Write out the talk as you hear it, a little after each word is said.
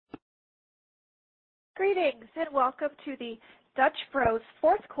Greetings, and welcome to the Dutch Bros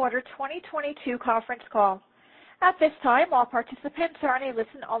fourth quarter 2022 conference call. At this time, all participants are in a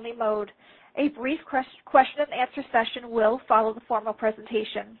listen-only mode. A brief question and answer session will follow the formal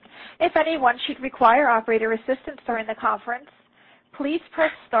presentation. If anyone should require operator assistance during the conference, please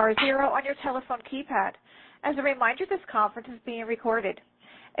press star zero on your telephone keypad. As a reminder, this conference is being recorded.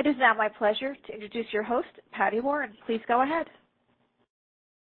 It is now my pleasure to introduce your host, Patty Warren. Please go ahead.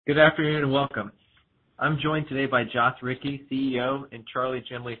 Good afternoon and welcome. I'm joined today by Joth Ricci, CEO, and Charlie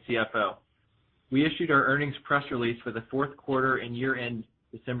Jemley, CFO. We issued our earnings press release for the fourth quarter and year-end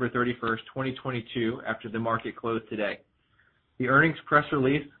December 31st, 2022 after the market closed today. The earnings press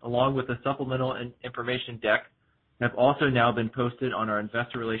release, along with the supplemental and information deck, have also now been posted on our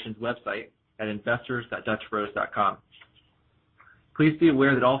investor relations website at investors.dutchbros.com. Please be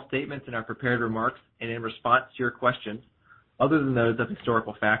aware that all statements in our prepared remarks and in response to your questions, other than those of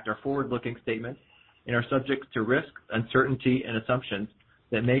historical fact, are forward-looking statements and are subject to risk, uncertainty, and assumptions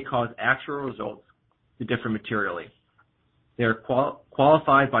that may cause actual results to differ materially. They are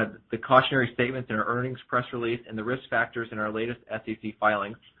qualified by the cautionary statements in our earnings press release and the risk factors in our latest SEC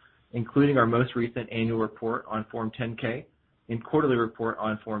filings, including our most recent annual report on Form 10-K and quarterly report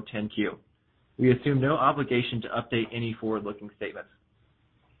on Form 10-Q. We assume no obligation to update any forward-looking statements.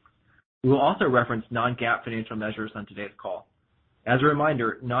 We will also reference non-GAAP financial measures on today's call. As a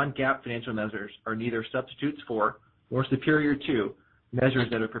reminder, non-GAAP financial measures are neither substitutes for nor superior to measures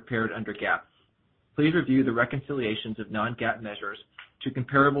that are prepared under GAAP. Please review the reconciliations of non-GAAP measures to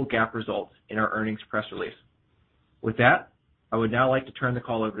comparable GAAP results in our earnings press release. With that, I would now like to turn the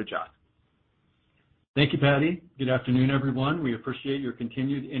call over to Joth. Thank you, Patty. Good afternoon, everyone. We appreciate your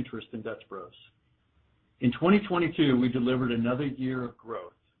continued interest in Dutch Bros. In 2022, we delivered another year of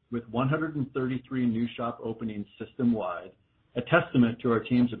growth with 133 new shop openings system-wide, a testament to our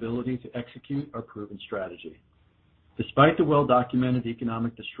team's ability to execute our proven strategy. Despite the well-documented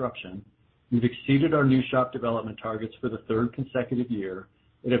economic disruption, we've exceeded our new shop development targets for the third consecutive year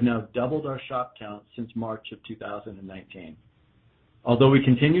and have now doubled our shop count since March of 2019. Although we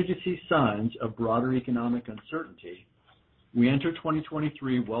continue to see signs of broader economic uncertainty, we enter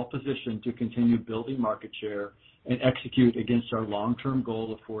 2023 well-positioned to continue building market share and execute against our long-term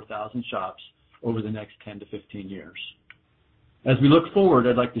goal of 4,000 shops over the next 10 to 15 years. As we look forward,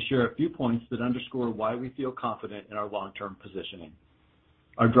 I'd like to share a few points that underscore why we feel confident in our long-term positioning.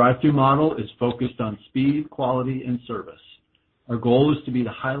 Our drive-thru model is focused on speed, quality, and service. Our goal is to be the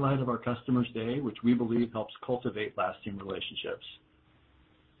highlight of our customers' day, which we believe helps cultivate lasting relationships.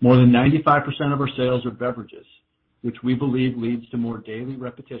 More than 95% of our sales are beverages, which we believe leads to more daily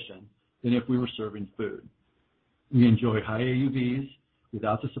repetition than if we were serving food. We enjoy high AUVs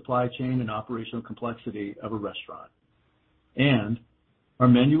without the supply chain and operational complexity of a restaurant. And our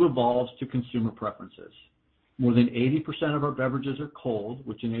menu evolves to consumer preferences. More than 80% of our beverages are cold,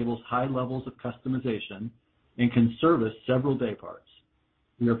 which enables high levels of customization and can service several day parts.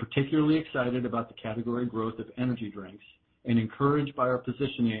 We are particularly excited about the category growth of energy drinks and encouraged by our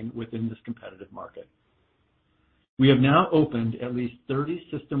positioning within this competitive market. We have now opened at least 30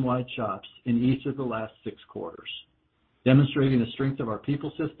 system-wide shops in each of the last 6 quarters, demonstrating the strength of our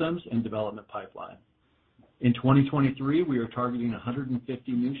people systems and development pipeline. In 2023, we are targeting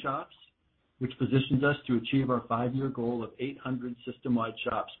 150 new shops, which positions us to achieve our 5-year goal of 800 system-wide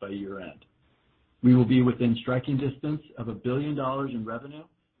shops by year-end. We will be within striking distance of $1 billion in revenue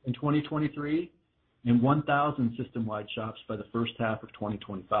in 2023 and 1,000 system-wide shops by the first half of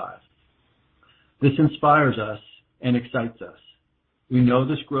 2025. This inspires us and excites us. We know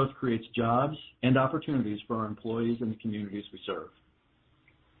this growth creates jobs and opportunities for our employees and the communities we serve.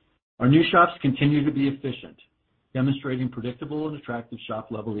 Our new shops continue to be efficient, demonstrating predictable and attractive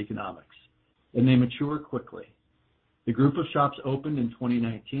shop-level economics, and they mature quickly. The group of shops opened in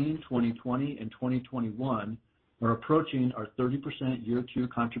 2019, 2020, and 2021 are approaching our 30% year 2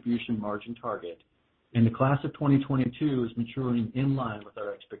 contribution margin target, and the class of 2022 is maturing in line with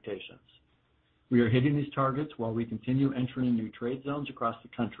our expectations. We are hitting these targets while we continue entering new trade zones across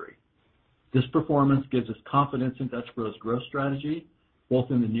the country. This performance gives us confidence in Dutch Bros' growth strategy, both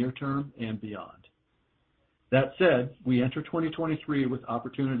in the near term and beyond. That said, we enter 2023 with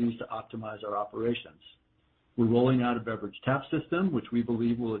opportunities to optimize our operations. We're rolling out a beverage tap system, which we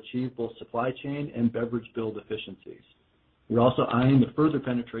believe will achieve both supply chain and beverage build efficiencies. We're also eyeing the further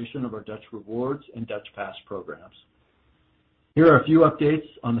penetration of our Dutch Rewards and Dutch Pass programs. Here are a few updates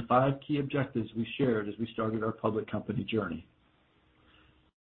on the 5 key objectives we shared as we started our public company journey.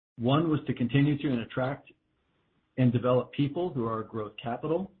 One was to continue to attract and develop people who are our growth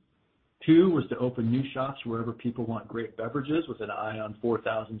capital. 2 was to open new shops wherever people want great beverages with an eye on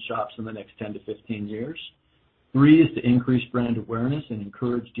 4,000 shops in the next 10 to 15 years. 3 is to increase brand awareness and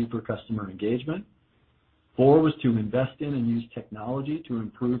encourage deeper customer engagement. 4 was to invest in and use technology to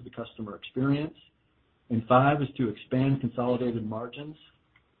improve the customer experience. And 5 is to expand consolidated margins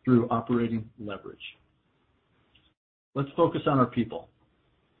through operating leverage. Let's focus on our people.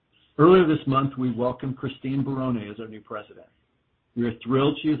 Earlier this month, we welcomed Christine Barone as our new president. We are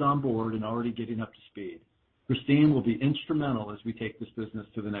thrilled she is on board and already getting up to speed. Christine will be instrumental as we take this business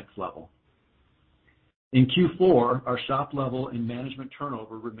to the next level. In Q4, our shop level and management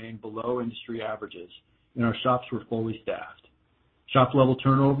turnover remained below industry averages, and our shops were fully staffed. Shop level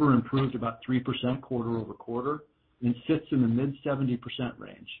turnover improved about 3% quarter over quarter and sits in the mid-70%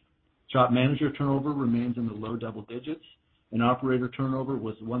 range. Shop manager turnover remains in the low double digits, and operator turnover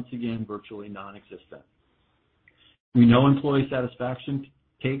was once again virtually non-existent. We know employee satisfaction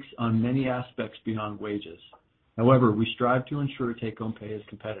takes on many aspects beyond wages. However, we strive to ensure take-home pay is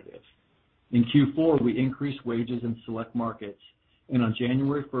competitive. In Q4, we increased wages in select markets, and on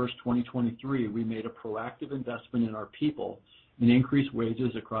January 1st, 2023, we made a proactive investment in our people and increased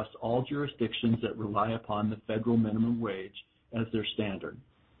wages across all jurisdictions that rely upon the federal minimum wage as their standard.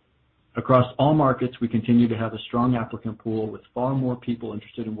 Across all markets, we continue to have a strong applicant pool with far more people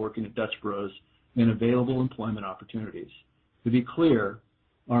interested in working at Dutch Bros than available employment opportunities. To be clear,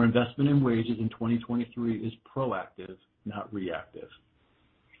 our investment in wages in 2023 is proactive, not reactive.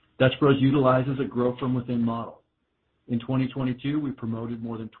 Dutch Bros utilizes a grow-from-within model. In 2022, we promoted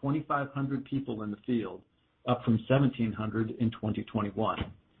more than 2,500 people in the field, up from 1,700 in 2021.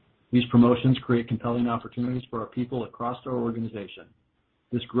 These promotions create compelling opportunities for our people across our organization.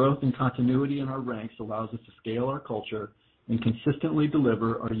 This growth and continuity in our ranks allows us to scale our culture and consistently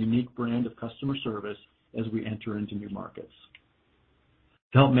deliver our unique brand of customer service as we enter into new markets.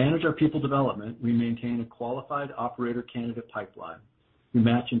 To help manage our people development, we maintain a qualified operator candidate pipeline. We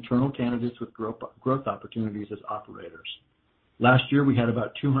match internal candidates with growth opportunities as operators. Last year, we had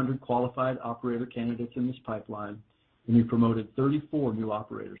about 200 qualified operator candidates in this pipeline, and we promoted 34 new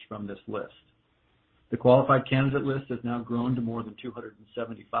operators from this list. The qualified candidate list has now grown to more than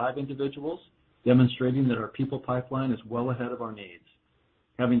 275 individuals, demonstrating that our people pipeline is well ahead of our needs.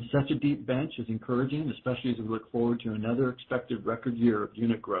 Having such a deep bench is encouraging, especially as we look forward to another expected record year of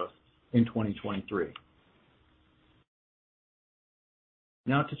unit growth in 2023.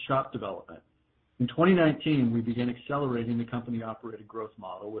 Now to shop development. In 2019, we began accelerating the company-operated growth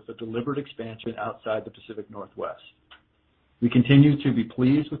model with a deliberate expansion outside the Pacific Northwest. We continue to be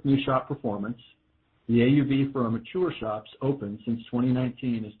pleased with new shop performance. The AUV for our mature shops opened since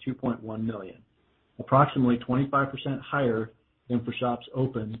 2019 is $2.1 million, approximately 25% higher than for shops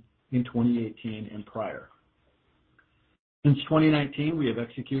opened in 2018 and prior. Since 2019, we have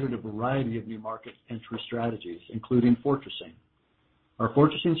executed a variety of new market entry strategies, including fortressing. Our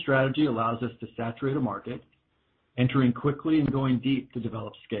fortressing strategy allows us to saturate a market, entering quickly and going deep to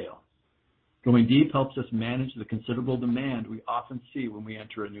develop scale. Going deep helps us manage the considerable demand we often see when we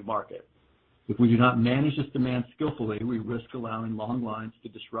enter a new market. If we do not manage this demand skillfully, we risk allowing long lines to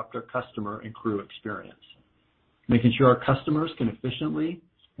disrupt our customer and crew experience. Making sure our customers can efficiently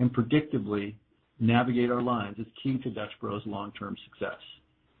and predictably navigate our lines is key to Dutch Bros' long-term success.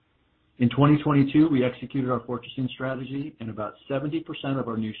 In 2022, we executed our fortressing strategy, and about 70% of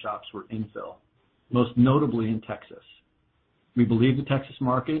our new shops were infill, most notably in Texas. We believe the Texas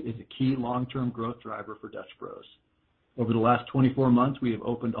market is a key long-term growth driver for Dutch Bros. Over the last 24 months, we have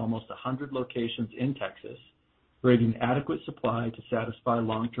opened almost 100 locations in Texas, creating adequate supply to satisfy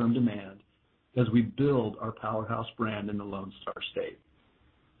long-term demand as we build our powerhouse brand in the Lone Star State.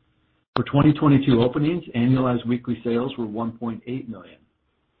 For 2022 openings, annualized weekly sales were $1.8 million.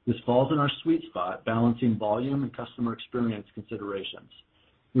 This falls in our sweet spot, balancing volume and customer experience considerations.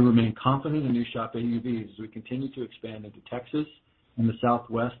 We remain confident in new shop AUVs as we continue to expand into Texas and the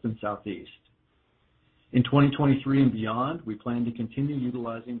Southwest and Southeast. In 2023 and beyond, we plan to continue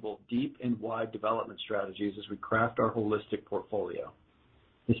utilizing both deep and wide development strategies as we craft our holistic portfolio.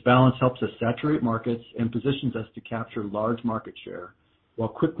 This balance helps us saturate markets and positions us to capture large market share while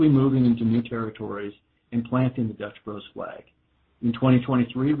quickly moving into new territories and planting the Dutch Bros flag. In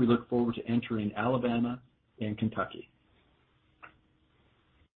 2023, we look forward to entering Alabama and Kentucky.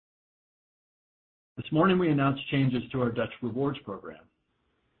 This morning, we announced changes to our Dutch Rewards program.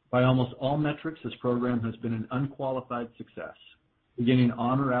 By almost all metrics, this program has been an unqualified success. Beginning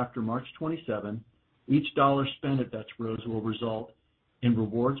on or after March 27, each dollar spent at Dutch Bros will result in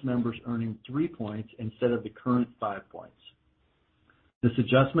rewards members earning 3 points instead of the current 5 points. This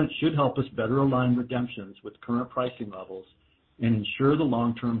adjustment should help us better align redemptions with current pricing levels and ensure the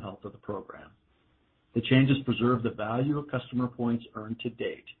long-term health of the program. The changes preserve the value of customer points earned to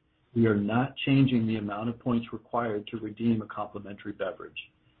date. We are not changing the amount of points required to redeem a complimentary beverage.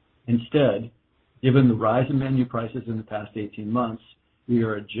 Instead, given the rise in menu prices in the past 18 months, we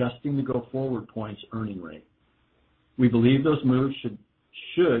are adjusting the go-forward points earning rate. We believe those moves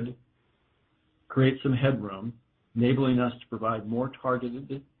should create some headroom, enabling us to provide more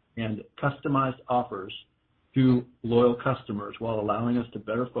targeted and customized offers to loyal customers while allowing us to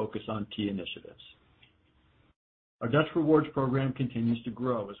better focus on key initiatives. Our Dutch Rewards program continues to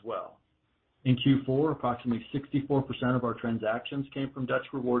grow as well. In Q4, approximately 64% of our transactions came from Dutch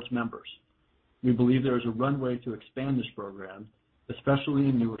Rewards members. We believe there is a runway to expand this program, especially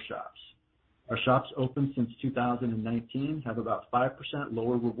in newer shops. Our shops open since 2019 have about 5%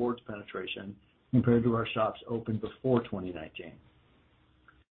 lower rewards penetration compared to our shops opened before 2019.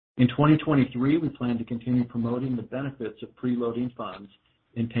 In 2023, we plan to continue promoting the benefits of preloading funds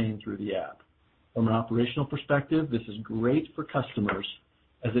and paying through the app. From an operational perspective, this is great for customers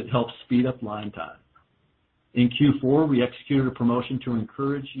as it helps speed up line time. In Q4, we executed a promotion to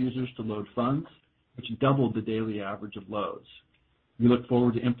encourage users to load funds, which doubled the daily average of loads. We look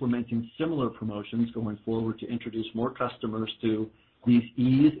forward to implementing similar promotions going forward to introduce more customers to the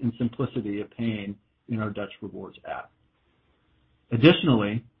ease and simplicity of paying in our Dutch Rewards app.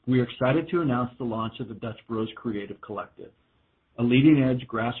 Additionally, we are excited to announce the launch of the Dutch Bros Creative Collective, a leading-edge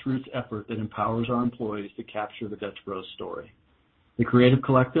grassroots effort that empowers our employees to capture the Dutch Bros story. The Creative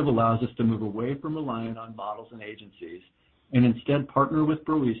Collective allows us to move away from relying on models and agencies and instead partner with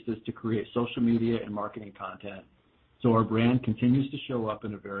Broistas to create social media and marketing content so our brand continues to show up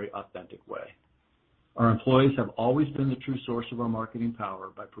in a very authentic way. Our employees have always been the true source of our marketing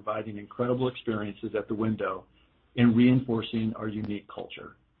power by providing incredible experiences at the window and reinforcing our unique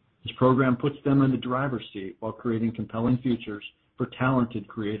culture. This program puts them in the driver's seat while creating compelling futures for talented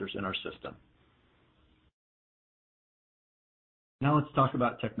creators in our system. Now let's talk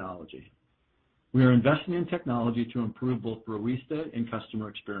about technology. We are investing in technology to improve both Broista and customer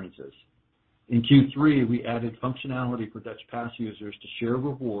experiences. In Q3, we added functionality for Dutch Pass users to share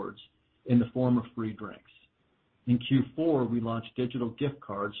rewards in the form of free drinks. In Q4, we launched digital gift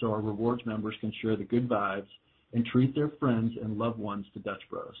cards so our rewards members can share the good vibes and treat their friends and loved ones to Dutch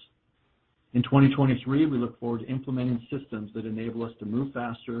Bros. In 2023, we look forward to implementing systems that enable us to move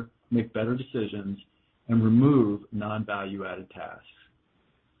faster, make better decisions, and remove non-value-added tasks.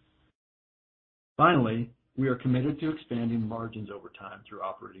 Finally, we are committed to expanding margins over time through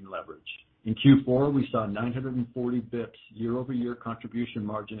operating leverage. In Q4, we saw 940 bips year-over-year contribution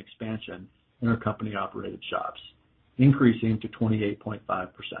margin expansion in our company-operated shops, increasing to 28.5%.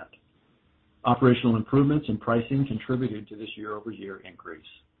 Operational improvements and pricing contributed to this year-over-year increase.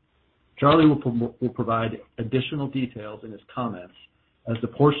 Charlie will provide additional details in his comments as the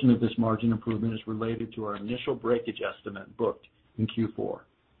portion of this margin improvement is related to our initial breakage estimate booked in Q4.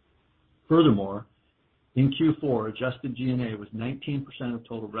 Furthermore, in Q4, adjusted G&A was 19% of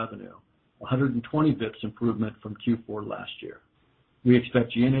total revenue, 120 bips improvement from Q4 last year. We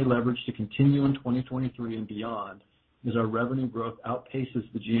expect G&A leverage to continue in 2023 and beyond as our revenue growth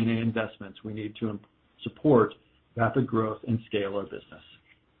outpaces the G&A investments we need to support rapid growth and scale our business.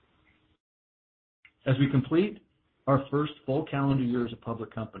 As we complete our first full calendar year as a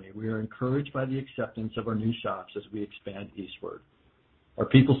public company, we are encouraged by the acceptance of our new shops as we expand eastward. Our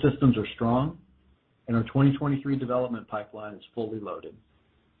people systems are strong, and our 2023 development pipeline is fully loaded.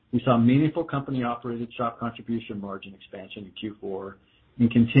 We saw meaningful company-operated shop contribution margin expansion in Q4 and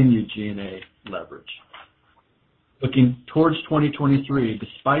continued G&A leverage. Looking towards 2023,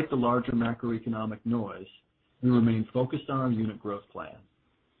 despite the larger macroeconomic noise, we remain focused on our unit growth plan.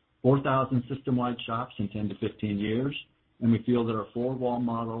 4,000 system-wide shops in 10 to 15 years, and we feel that our four-wall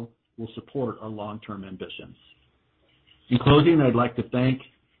model will support our long-term ambitions. In closing, I'd like to thank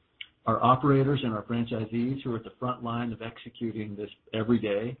our operators and our franchisees who are at the front line of executing this every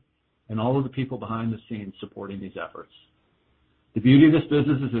day, and all of the people behind the scenes supporting these efforts. The beauty of this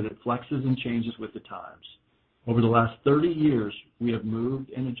business is that it flexes and changes with the times. Over the last 30 years, we have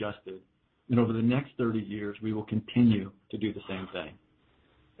moved and adjusted, and over the next 30 years, we will continue to do the same thing.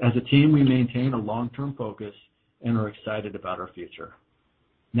 As a team, we maintain a long-term focus and are excited about our future.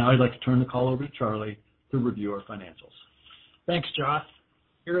 Now I'd like to turn the call over to Charlie to review our financials. Thanks, Joth.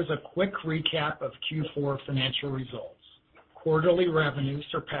 Here is a quick recap of Q4 financial results. Quarterly revenue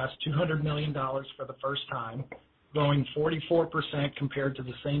surpassed $200 million for the first time, growing 44% compared to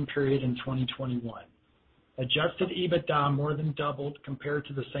the same period in 2021. Adjusted EBITDA more than doubled compared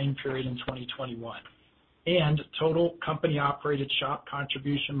to the same period in 2021. And total company-operated shop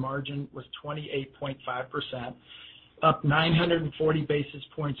contribution margin was 28.5%, up 940 basis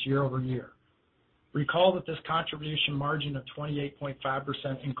points year-over-year. Recall that this contribution margin of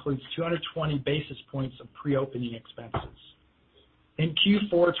 28.5% includes 220 basis points of pre-opening expenses. In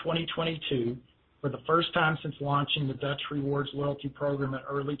Q4 2022, for the first time since launching the Dutch Rewards loyalty program in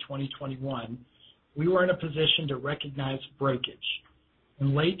early 2021, we were in a position to recognize breakage.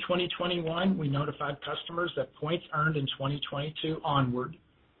 In late 2021, we notified customers that points earned in 2022 onward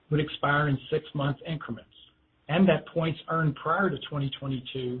would expire in 6-month increments, and that points earned prior to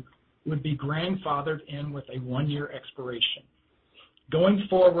 2022 would be grandfathered in with a 1-year expiration. Going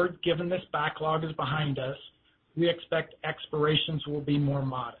forward, given this backlog is behind us, we expect expirations will be more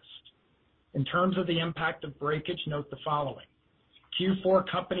modest. In terms of the impact of breakage, note the following. Q4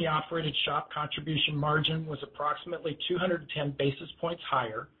 company-operated shop contribution margin was approximately 210 basis points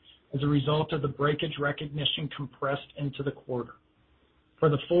higher as a result of the breakage recognition compressed into the quarter. For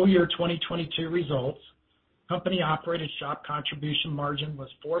the full year 2022 results, company-operated shop contribution margin was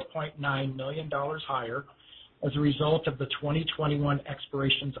 $4.9 million higher as a result of the 2021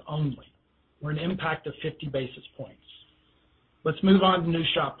 expirations only, or an impact of 50 basis points. Let's move on to new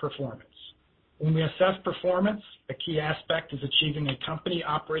shop performance. When we assess performance, a key aspect is achieving a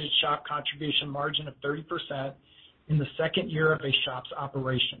company-operated shop contribution margin of 30% in the second year of a shop's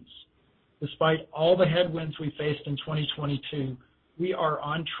operations. Despite all the headwinds we faced in 2022, we are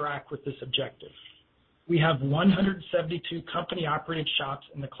on track with this objective. We have 172 company-operated shops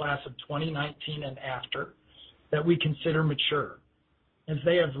in the class of 2019 and after that we consider mature, as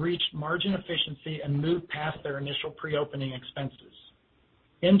they have reached margin efficiency and moved past their initial pre-opening expenses.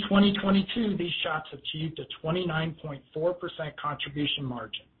 In 2022, these shops achieved a 29.4% contribution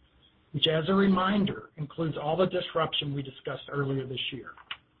margin, which, as a reminder, includes all the disruption we discussed earlier this year.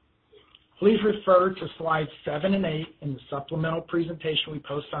 Please refer to slides 7 and 8 in the supplemental presentation we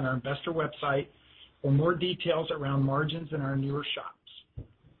post on our investor website for more details around margins in our newer shops.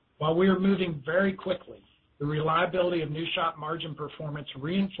 While we are moving very quickly, the reliability of new shop margin performance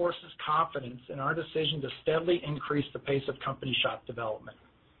reinforces confidence in our decision to steadily increase the pace of company shop development.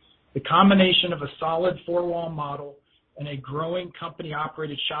 The combination of a solid 4-wall model and a growing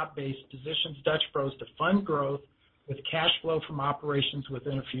company-operated shop base positions Dutch Bros to fund growth with cash flow from operations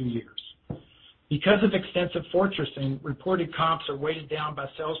within a few years. Because of extensive fortressing, reported comps are weighted down by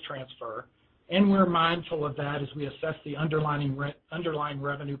sales transfer, and we're mindful of that as we assess the underlying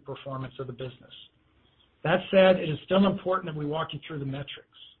revenue performance of the business. That said, it is still important that we walk you through the metrics.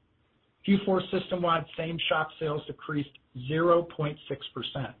 Q4 system-wide same-shop sales decreased 0.6%.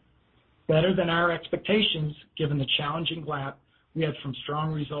 Better than our expectations, given the challenging lap we had from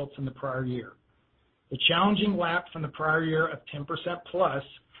strong results in the prior year. The challenging lap from the prior year of 10% plus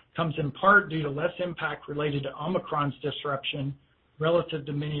comes in part due to less impact related to Omicron's disruption relative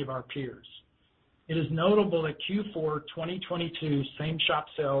to many of our peers. It is notable that Q4 2022 same-shop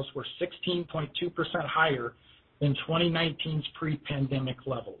sales were 16.2% higher than 2019's pre-pandemic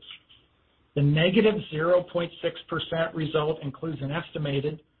levels. The negative 0.6% result includes an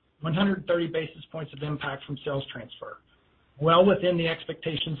estimated 130 basis points of impact from sales transfer, well within the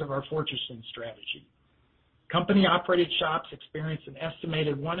expectations of our fortressing strategy. Company-operated shops experienced an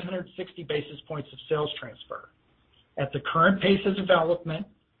estimated 160 basis points of sales transfer. At the current pace of development,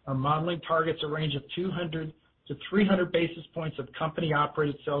 our modeling targets a range of 200 to 300 basis points of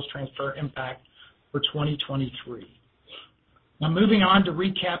company-operated sales transfer impact for 2023. Now moving on to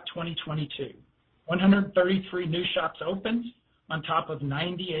recap 2022. 133 new shops opened on top of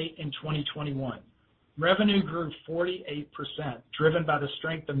 98 in 2021. Revenue grew 48%, driven by the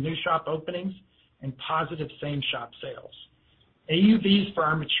strength of new shop openings and positive same-shop sales. AUVs for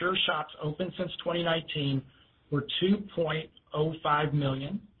our mature shops opened since 2019 were $2.05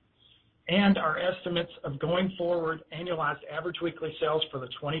 million, and our estimates of going forward annualized average weekly sales for the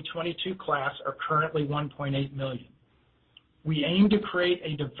 2022 class are currently $1.8 million. We aim to create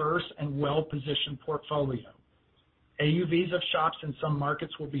a diverse and well-positioned portfolio. AUVs of shops in some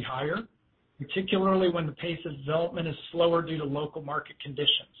markets will be higher, particularly when the pace of development is slower due to local market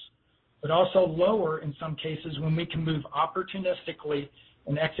conditions, but also lower in some cases when we can move opportunistically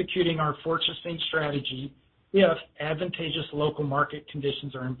in executing our fortressing strategy if advantageous local market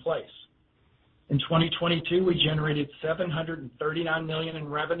conditions are in place. In 2022, we generated $739 million in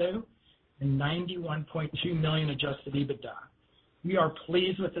revenue and $91.2 million adjusted EBITDA. We are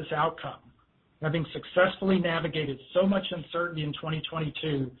pleased with this outcome, having successfully navigated so much uncertainty in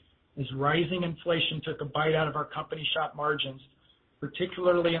 2022 as rising inflation took a bite out of our company shop margins,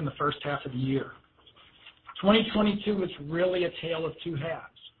 particularly in the first half of the year. 2022 was really a tale of two halves.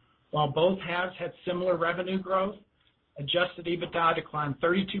 While both halves had similar revenue growth, adjusted EBITDA declined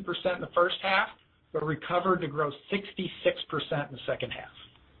 32% in the first half, but recovered to grow 66% in the second half.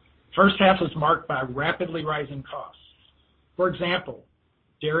 First half was marked by rapidly rising costs. For example,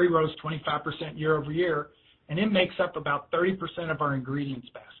 dairy rose 25% year over year, and it makes up about 30% of our ingredients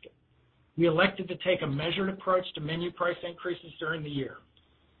basket. We elected to take a measured approach to menu price increases during the year.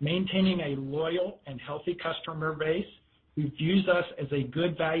 Maintaining a loyal and healthy customer base who views us as a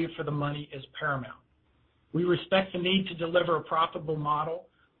good value for the money is paramount. We respect the need to deliver a profitable model,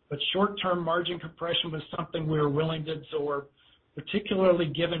 but short-term margin compression was something we were willing to absorb, particularly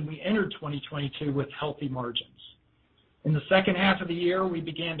given we entered 2022 with healthy margins. In the second half of the year, we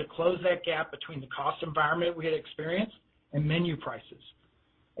began to close that gap between the cost environment we had experienced and menu prices.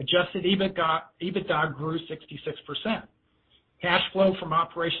 Adjusted EBITDA grew 66%. Cash flow from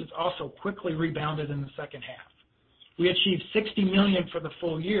operations also quickly rebounded in the second half. We achieved $60 million for the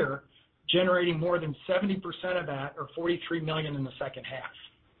full year, generating more than 70% of that, or $43 million in the second half.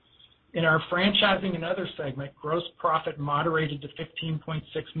 In our franchising and other segment, gross profit moderated to $15.6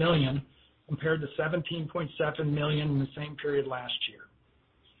 million compared to $17.7 million in the same period last year.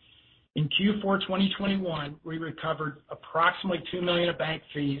 In Q4 2021, we recovered approximately $2 million of bank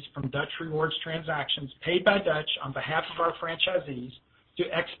fees from Dutch Rewards transactions paid by Dutch on behalf of our franchisees to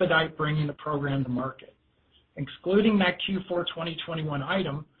expedite bringing the program to market. Excluding that Q4 2021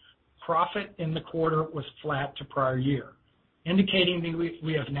 item, profit in the quarter was flat to prior year, indicating that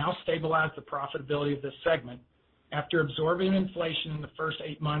we have now stabilized the profitability of this segment after absorbing inflation in the first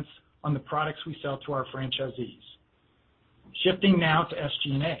 8 months on the products we sell to our franchisees. Shifting now to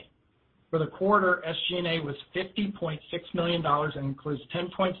SG&A. For the quarter, SG&A was $50.6 million and includes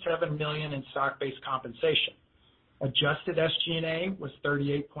 $10.7 million in stock-based compensation. Adjusted SG&A was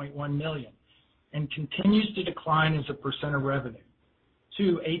 $38.1 million and continues to decline as a percent of revenue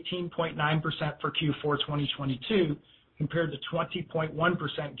to 18.9% for Q4 2022 compared to 20.1%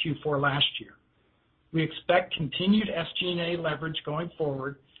 in Q4 last year. We expect continued SG&A leverage going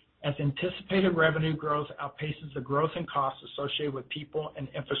forward as anticipated revenue growth outpaces the growth in costs associated with people and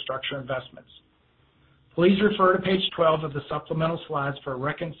infrastructure investments. Please refer to page 12 of the supplemental slides for a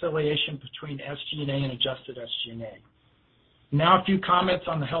reconciliation between SG&A and adjusted SG&A. Now a few comments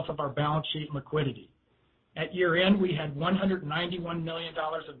on the health of our balance sheet and liquidity. At year-end, we had $191 million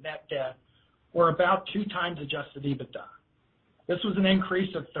of net debt, or about 2 times adjusted EBITDA. This was an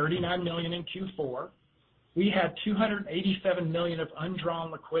increase of $39 million in Q4. We had $287 million of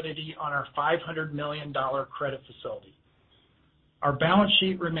undrawn liquidity on our $500 million credit facility. Our balance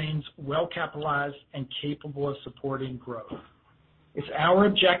sheet remains well capitalized and capable of supporting growth. It's our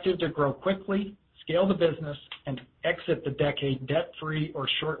objective to grow quickly, scale the business, and exit the decade debt-free or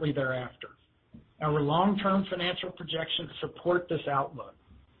shortly thereafter. Our long-term financial projections support this outlook.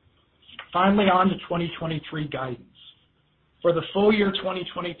 Finally, on to 2023 guidance. For the full year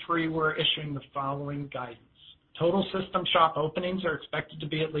 2023, we're issuing the following guidance. Total system shop openings are expected to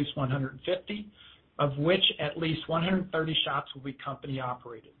be at least 150, of which at least 130 shops will be company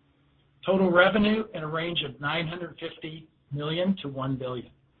operated. Total revenue in a range of $950 million to $1 billion.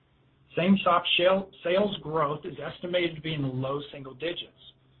 Same shop sales growth is estimated to be in the low single digits.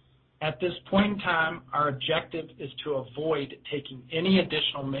 At this point in time, our objective is to avoid taking any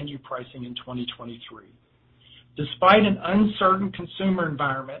additional menu pricing in 2023. Despite an uncertain consumer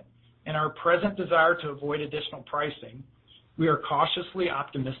environment and our present desire to avoid additional pricing, we are cautiously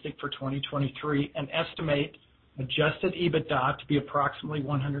optimistic for 2023 and estimate adjusted EBITDA to be approximately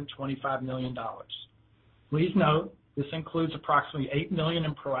 $125 million. Please note, this includes approximately $8 million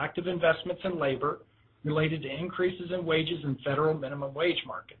in proactive investments in labor related to increases in wages in federal minimum wage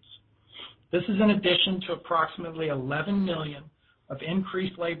markets. This is in addition to approximately $11 million of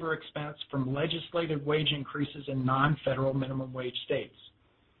increased labor expense from legislative wage increases in non-federal minimum wage states.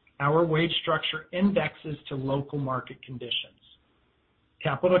 Our wage structure indexes to local market conditions.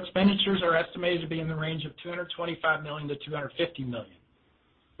 Capital expenditures are estimated to be in the range of $225 million to $250 million,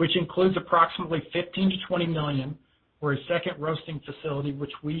 which includes approximately $15 to $20 million for a second roasting facility,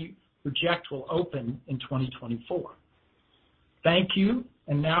 which we project will open in 2024. Thank you,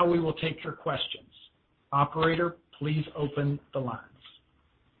 and now we will take your questions. Operator, please open the lines.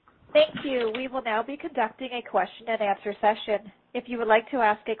 Thank you. We will now be conducting a question and answer session. If you would like to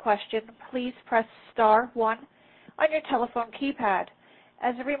ask a question, please press star 1 on your telephone keypad.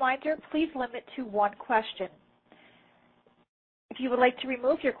 As a reminder, please limit to 1 question. If you would like to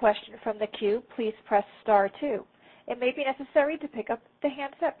remove your question from the queue, please press star 2. It may be necessary to pick up the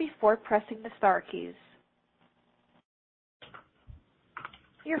handset before pressing the star keys.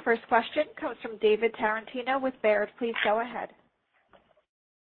 Your first question comes from David Tarantino with Baird. Please go ahead.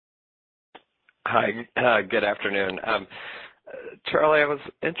 Hi, good afternoon. Charlie, I was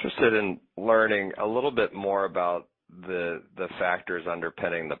interested in learning a little bit more about the factors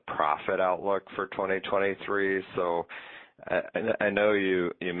underpinning the profit outlook for 2023. So I know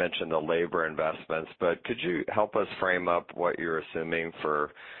you mentioned the labor investments, but could you help us frame up what you're assuming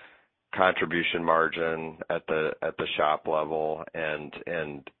for contribution margin at the shop level, and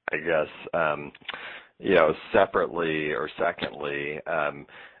I guess separately or secondly,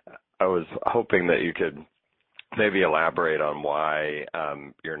 I was hoping that you could maybe elaborate on why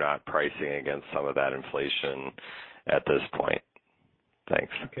you're not pricing against some of that inflation at this point.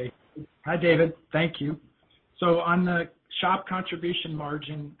 Thanks. Okay. Hi, David. Thank you. So on the shop contribution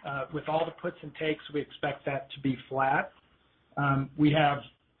margin, with all the puts and takes, we expect that to be flat. We have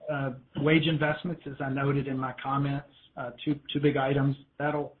wage investments, as I noted in my comments, two big items.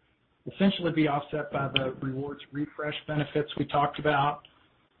 That'll essentially be offset by the rewards refresh benefits we talked about.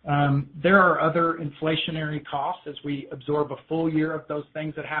 There are other inflationary costs as we absorb a full year of those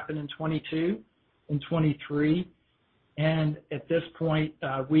things that happened in 22 and 23. And at this point,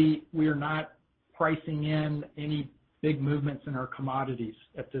 we are not pricing in any big movements in our commodities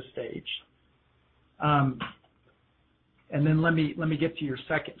at this stage. And then let me get to your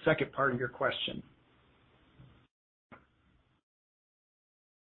second part of your question.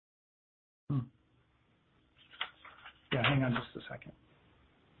 Yeah, hang on just a second.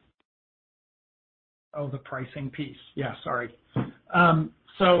 Oh, the pricing piece. Yeah, sorry.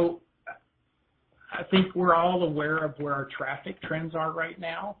 So I think we're all aware of where our traffic trends are right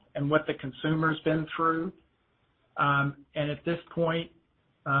now and what the consumer's been through. And at this point,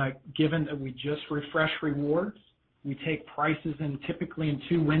 given that we just refresh rewards, we take prices in typically in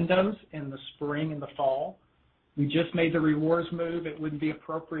two windows, in the spring and the fall. We just made the rewards move. It wouldn't be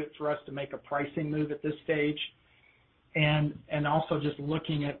appropriate for us to make a pricing move at this stage. And also just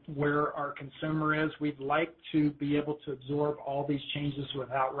looking at where our consumer is, we'd like to be able to absorb all these changes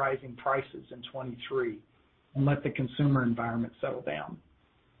without rising prices in 23 and let the consumer environment settle down.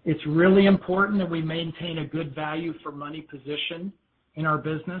 It's really important that we maintain a good value for money position in our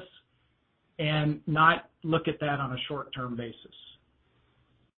business and not look at that on a short-term basis.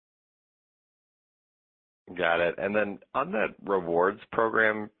 Got it. And then on that rewards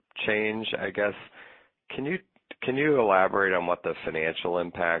program change, I guess, can you elaborate on what the financial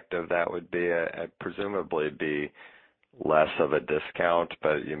impact of that would be? I'd presumably be less of a discount,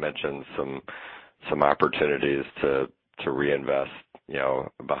 but you mentioned some opportunities to reinvest,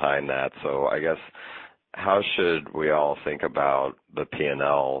 behind that. So I guess how should we all think about the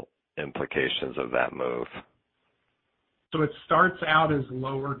P&L implications of that move? So it starts out as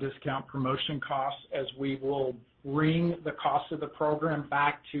lower discount promotion costs as we will bring the cost of the program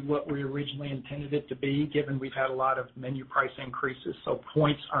back to what we originally intended it to be, given we've had a lot of menu price increases. So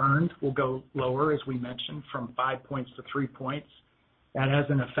points earned will go lower, as we mentioned, from 5 points to 3 points. That has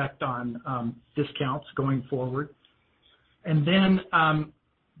an effect on discounts going forward. And then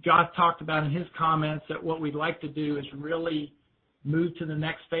Josh talked about in his comments that what we'd like to do is really move to the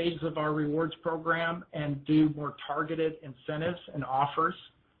next phase of our rewards program and do more targeted incentives and offers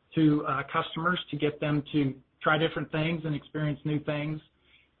to customers to get them to try different things and experience new things.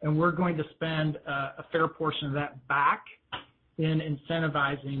 And we're going to spend a fair portion of that back in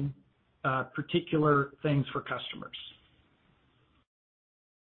incentivizing particular things for customers.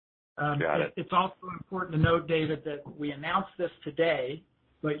 Got it. It's also important to note, David, that we announced this today,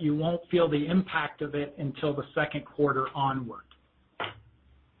 but you won't feel the impact of it until the second quarter onward.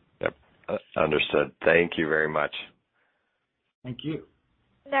 Yep, understood. Thank you very much. Thank you.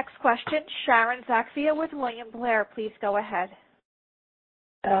 Next question, Sharon Zackfia with William Blair. Please go ahead.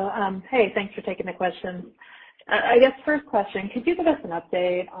 Hey, thanks for taking the question. I guess first question, could you give us an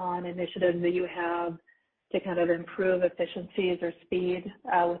update on initiatives that you have to kind of improve efficiencies or speed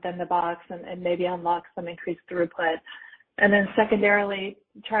within the box and maybe unlock some increased throughput? And then secondarily,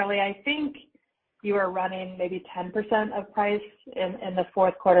 Charlie, I think you were running maybe 10% of price in the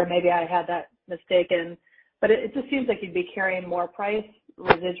fourth quarter. Maybe I had that mistaken, but it just seems like you'd be carrying more price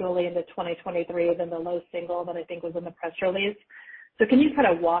residually into 2023 than the low single that I think was in the press release. So can you kind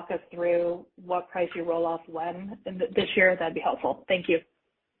of walk us through what price you roll off when this year? That'd be helpful. Thank you.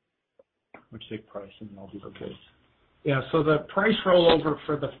 Which take price and I'll do the case. Yeah, so the price rollover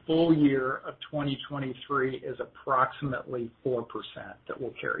for the full year of 2023 is approximately 4% that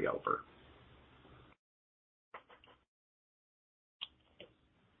will carry over.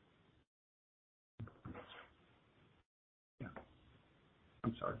 Yeah.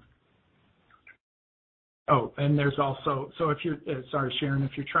 I'm sorry. Oh, and there's also, so if you're, sorry, Sharon,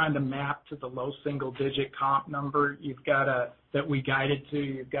 if you're trying to map to the low single digit comp number, you've got to that we guided to.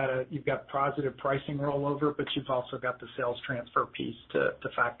 You've got positive pricing rollover, but you've also got the sales transfer piece to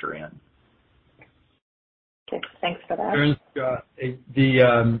factor in. Okay, thanks for that. Erin,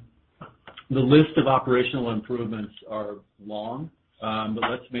 the list of operational improvements are long, but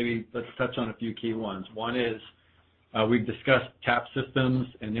let's touch on a few key ones. One is we've discussed tap systems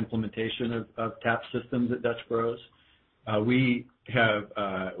and implementation of tap systems at Dutch Bros. We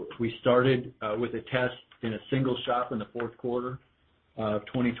started with a test in a single shop in the fourth quarter of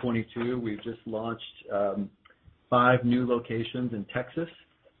 2022. We've just launched 5 new locations in Texas.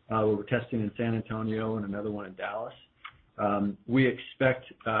 We're testing in San Antonio and another one in Dallas. We expect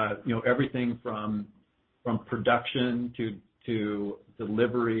everything from production to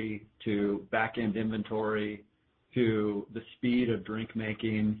delivery to back-end inventory to the speed of drink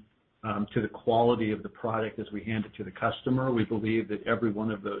making to the quality of the product as we hand it to the customer. We believe that every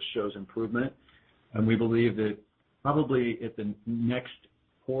one of those shows improvement, and we believe that probably at the next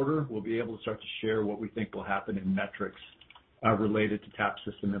quarter we'll be able to start to share what we think will happen in metrics related to tap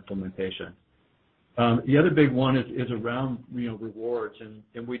system implementation. The other big one is around rewards,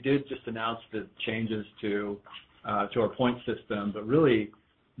 and we did just announce the changes to our point system, but really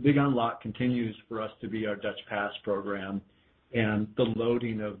big unlock continues for us to be our Dutch Pass program and the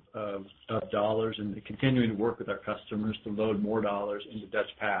loading of dollars and continuing to work with our customers to load more dollars into Dutch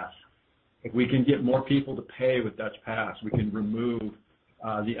Pass. If we can get more people to pay with Dutch Pass, we can remove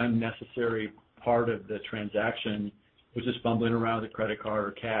the unnecessary part of the transaction, which is fumbling around with a credit card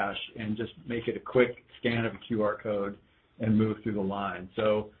or cash, and just make it a quick scan of a QR code and move through the line.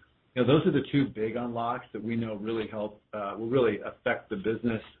 So, those are the 2 big unlocks that we know really will really affect the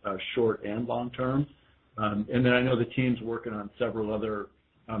business short and long term. And then I know the team's working on several other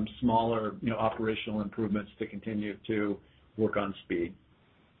smaller, operational improvements to continue to work on speed.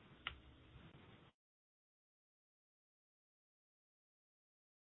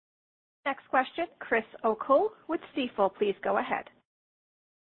 Next question, Chris O'Cull with Stifel. Please go ahead.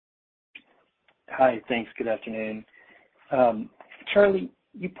 Hi, thanks. Good afternoon. Charlie,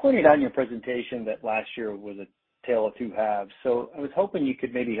 you pointed out in your presentation that last year was a tale of 2 halves. So I was hoping you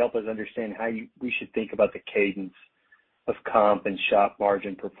could maybe help us understand how we should think about the cadence of comp and shop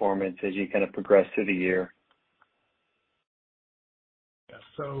margin performance as you kind of progress through the year. Yeah,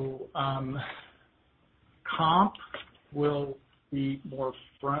 so comp will be more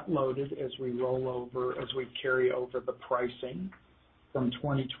front-loaded as we carry over the pricing from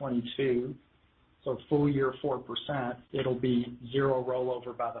 2022. So full year 4%, it'll be 0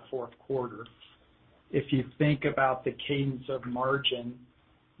 rollover by the fourth quarter. If you think about the cadence of margin,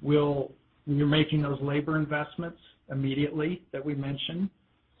 you're making those labor investments immediately that we mentioned,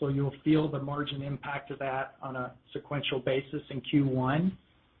 so you'll feel the margin impact of that on a sequential basis in Q1.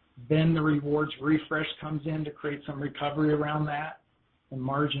 Then the rewards refresh comes in to create some recovery around that, and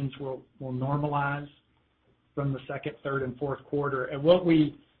margins will normalize from the second, third, and fourth quarter. And what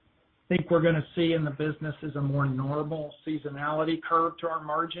we think we're going to see in the business is a more normal seasonality curve to our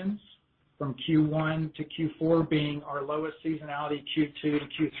margins, from Q1 to Q4 being our lowest seasonality, Q2 to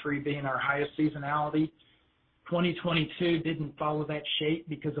Q3 being our highest seasonality. 2022 didn't follow that shape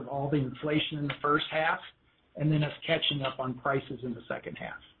because of all the inflation in the first half, and then us catching up on prices in the second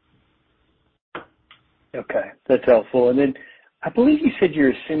half. Okay, that's helpful. And then I believe you said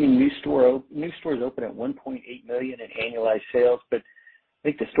you're assuming new stores open at $1.8 million in annualized sales, but I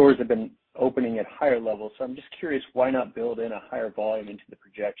think the stores have been opening at higher levels. So I'm just curious, why not build in a higher volume into the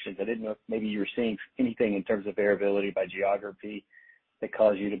projections? I didn't know if maybe you were seeing anything in terms of variability by geography that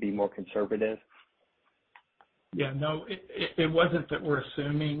caused you to be more conservative. Yeah, no, it wasn't that we're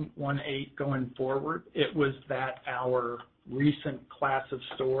assuming 1.8 going forward. It was that our recent class of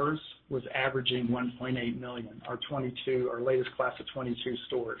stores was averaging 1.8 million, our latest class of 22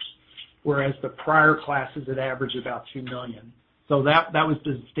 stores, whereas the prior classes had averaged about 2 million. So that was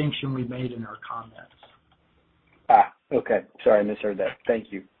the distinction we made in our comments. Okay. Sorry, I misheard that.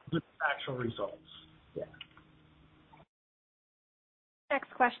 Thank you. With actual results. Yeah.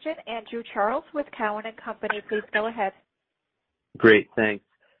 Next question, Andrew Charles with Cowen and Company. Please go ahead. Great, thanks.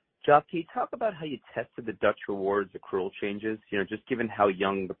 Joth, can you talk about how you tested the Dutch Rewards accrual changes? Just given how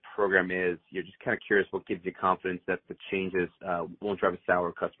young the program is, you're just kind of curious what gives you confidence that the changes won't drive a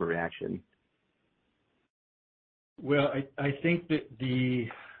sour customer reaction. Well, I think that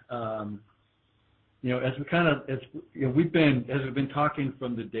we've been talking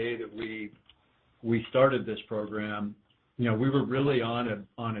from the day that we started this program, we were really on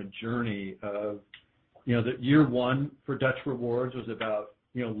a journey of, that year 1 for Dutch Rewards was about,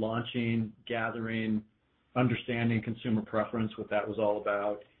 launching, gathering, understanding consumer preference, what that was all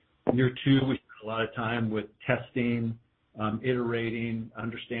about. Year 2, we spent a lot of time with testing, iterating,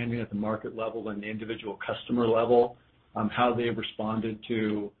 understanding at the market level and the individual customer level, how they've responded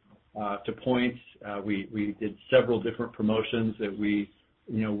to points. We did several different promotions that we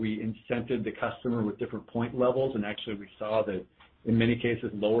incented the customer with different point levels, and actually we saw that in many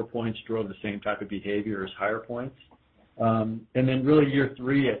cases lower points drove the same type of behavior as higher points. And then really year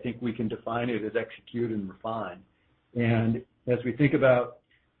 3, I think we can define it as execute and refine. And as we think about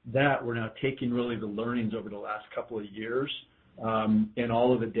that, we're now taking really the learnings over the last couple of years and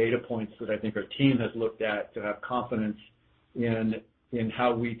all of the data points that I think our team has looked at to have confidence in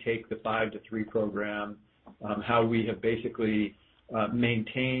how we take the 5 to 3 program, how we have basically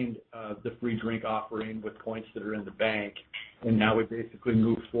maintained the free drink offering with points that are in the bank, and now we basically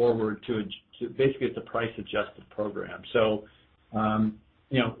move forward to basically it's a price adjusted program. So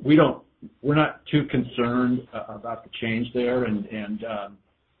we're not too concerned about the change there,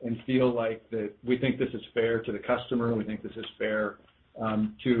 and feel like that we think this is fair to the customer. We think this is fair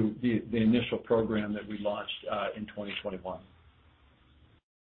to the initial program that we launched in 2021.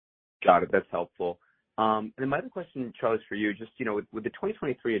 Got it. That's helpful. And then my other question, Charlie, is for you. Just, with the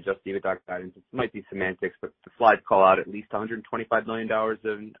 2023 adjusted EBITDA guidance, it might be semantics, but the slides call out at least $125 million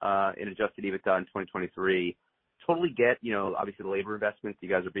in adjusted EBITDA in 2023. Totally get, obviously the labor investments you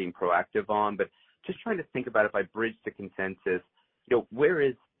guys are being proactive on, but just trying to think about if I bridge the consensus, where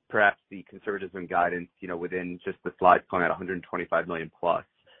is perhaps the conservatism guidance, within just the slides calling out $125 million plus?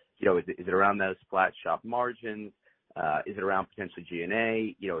 Is it around those flat shop margins? Is it around potentially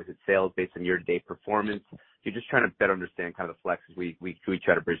G&A? Is it sales based on year-to-date performance? You're just trying to better understand kind of the flex as we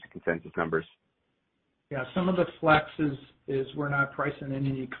try to bridge the consensus numbers. Yeah, some of the flex is we're not pricing in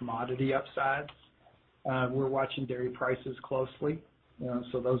any commodity upsides. We're watching dairy prices closely,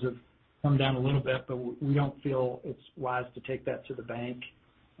 so those have come down a little bit, but we don't feel it's wise to take that to the bank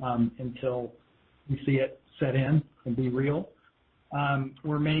until we see it set in and be real.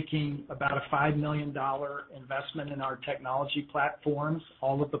 We're making about a $5 million investment in our technology platforms,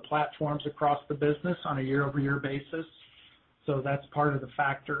 all of the platforms across the business on a year-over-year basis. So that's part of the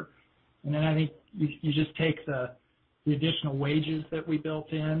factor. And then I think you just take the additional wages that we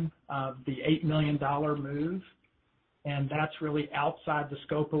built in, the $8 million move, and that's really outside the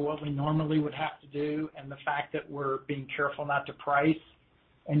scope of what we normally would have to do, and the fact that we're being careful not to price.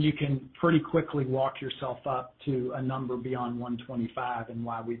 And you can pretty quickly walk yourself up to a number beyond 125, and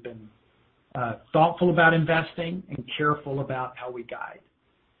why we've been thoughtful about investing and careful about how we guide.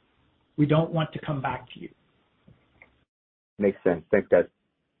 We don't want to come back to you. Makes sense. Thanks, guys.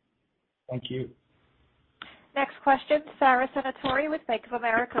 Thank you. Next question, Sara Senatore with Bank of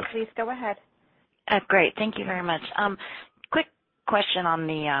America. Please go ahead. Great. Thank you very much. Quick question on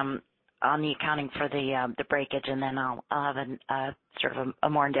the accounting for the breakage, and then I'll have a sort of a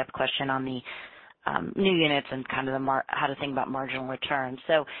more in-depth question on the new units and kind of how to think about marginal returns.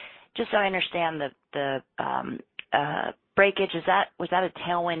 So just so I understand the breakage, was that a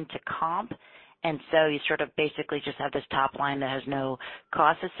tailwind to comp? And so you sort of basically just have this top line that has no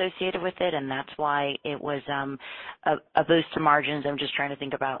cost associated with it, and that's why it was a boost to margins. I'm just trying to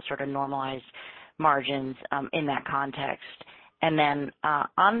think about sort of normalized margins in that context. And then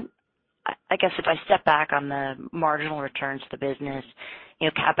I guess if I step back on the marginal returns to the business,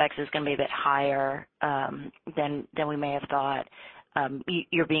 CapEx is going to be a bit higher than we may have thought.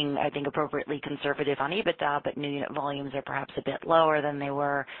 You're being, I think, appropriately conservative on EBITDA, but new unit volumes are perhaps a bit lower than they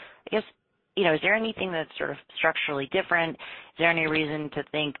were. I guess, is there anything that's sort of structurally different? Is there any reason to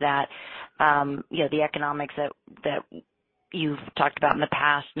think that, the economics that you've talked about in the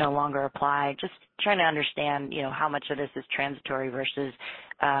past no longer apply? Just trying to understand, how much of this is transitory versus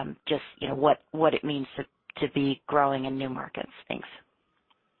just, what it means to be growing in new markets. Thanks.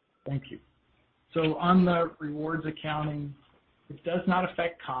 Thank you. So on the rewards accounting, it does not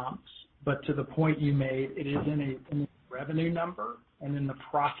affect comps, but to the point you made, it is in the revenue number and in the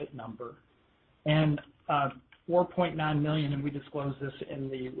profit number. And $4.9 million, and we disclose this in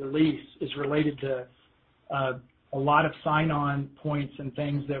the release, is related to a lot of sign-on points and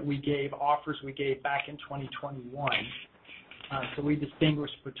things that we gave, offers we gave back in 2021. So we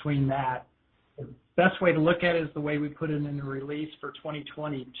distinguish between that. The best way to look at it is the way we put it in the release for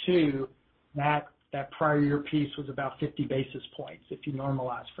 2022. That prior year piece was about 50 basis points if you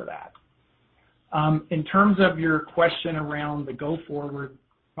normalize for that. In terms of your question around the go-forward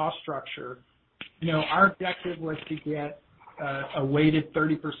cost structure, our objective was to get a weighted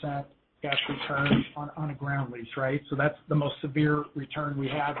 30% cash return on a ground lease, right? So that's the most severe return we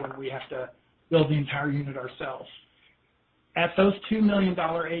have when we have to build the entire unit ourselves. At those $2 million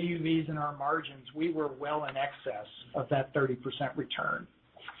AUVs in our margins, we were well in excess of that 30% return.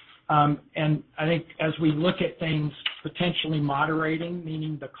 And I think as we look at things potentially moderating,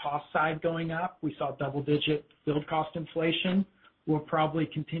 meaning the cost side going up, we saw double-digit build cost inflation. We'll probably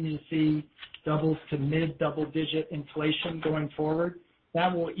continue to see double to mid double-digit inflation going forward.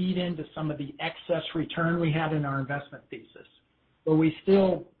 That will eat into some of the excess return we had in our investment thesis. But we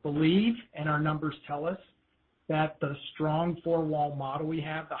still believe, and our numbers tell us, that the strong four-wall model we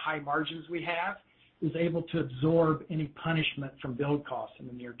have, the high margins we have, is able to absorb any punishment from build costs in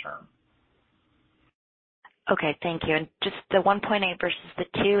the near term. Okay, thank you. And just the 1.8 versus the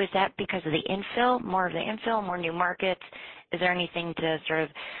 2, is that because of the infill, more of the infill, more new markets? Is there anything to sort of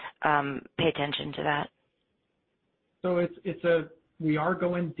pay attention to that? So we are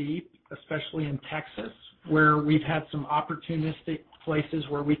going deep, especially in Texas, where we've had some opportunistic places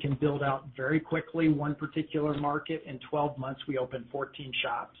where we can build out very quickly. One particular market, in 12 months, we opened 14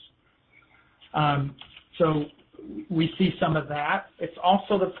 shops. So we see some of that. It's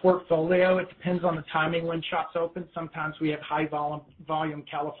also the portfolio. It depends on the timing when shops open. Sometimes we have high volume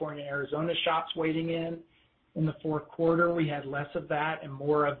California, Arizona shops waiting in. In the fourth quarter, we had less of that and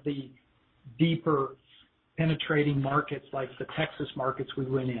more of the deeper penetrating markets like the Texas markets we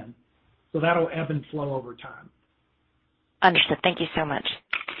went in. So that'll ebb and flow over time. Understood. Thank you so much.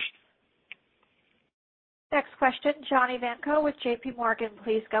 Next question, Johnny Vanko with J.P. Morgan.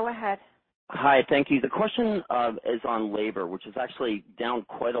 Please go ahead. Hi, thank you. The question is on labor, which is actually down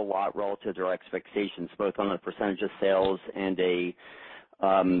quite a lot relative to our expectations, both on a percentage of sales and a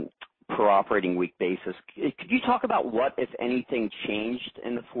per operating week basis. Could you talk about what, if anything, changed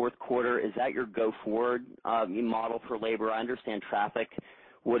in the fourth quarter? Is that your go-forward model for labor? I understand traffic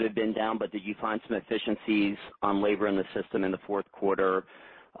would have been down, but did you find some efficiencies on labor in the system in the fourth quarter,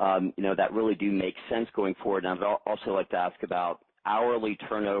 that really do make sense going forward? And I'd also like to ask about hourly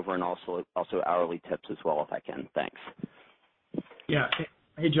turnover and also hourly tips as well, if I can. Thanks. Yeah.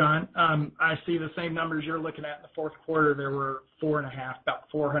 Hey, John. I see the same numbers you're looking at in the fourth quarter. There were about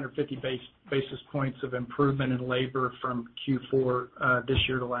 450 basis points of improvement in labor from Q4 this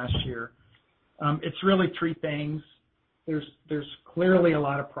year to last year. It's really three things. There's clearly a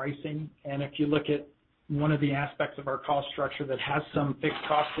lot of pricing, and if you look at one of the aspects of our cost structure that has some fixed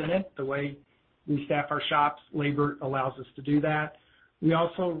costs in it, the way we staff our shops, labor allows us to do that. We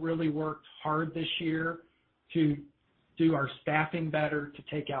also really worked hard this year to do our staffing better, to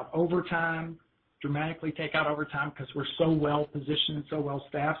take out overtime, dramatically take out overtime because we're so well positioned and so well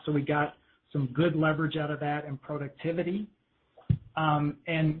staffed. So we got some good leverage out of that and productivity.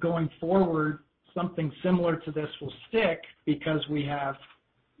 And going forward, something similar to this will stick because we have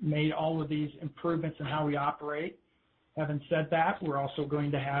made all of these improvements in how we operate. Having said that, we're also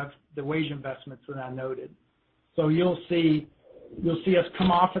going to have the wage investments that I noted. So you'll see us come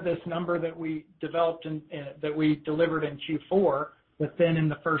off of this number that we developed and that we delivered in Q4, but then in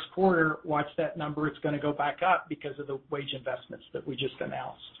the first quarter, watch that number. It's going to go back up because of the wage investments that we just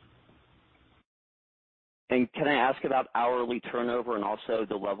announced. And can I ask about hourly turnover and also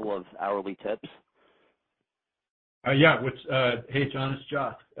the level of hourly tips? Yeah. Hey, John, it's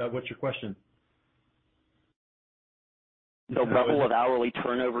Joth. What's your question? The level of hourly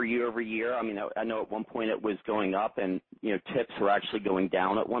turnover year over year. I mean, I know at one point it was going up, and tips were actually going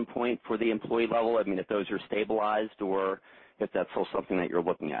down at one point for the employee level. I mean, if those are stabilized or if that's still something that you're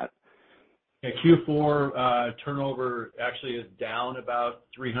looking at. Yeah, Q4 turnover actually is down about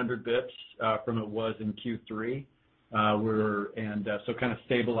 300 bips from it was in Q3. So kind of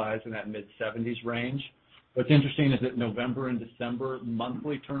stabilized in that mid-70s range. What's interesting is that November and December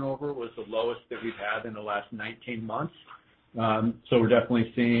monthly turnover was the lowest that we've had in the last 19 months. So we're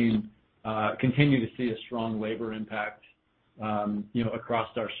definitely continue to see a strong labor impact, across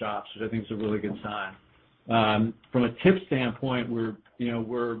our shops, which I think is a really good sign. From a tip standpoint, we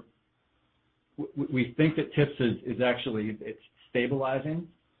think that tips is actually it's stabilizing,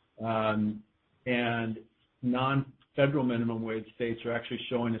 and non-federal minimum wage states are actually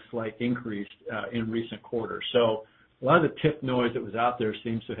showing a slight increase in recent quarters. So a lot of the tip noise that was out there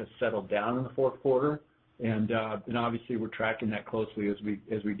seems to have settled down in the fourth quarter. And obviously we're tracking that closely as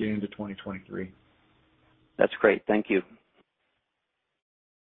we get into 2023. That's great. Thank you.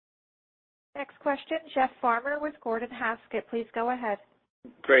 Next question, Jeff Farmer with Gordon Haskett. Please go ahead.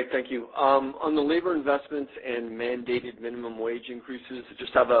 Great. Thank you. On the labor investments and mandated minimum wage increases, I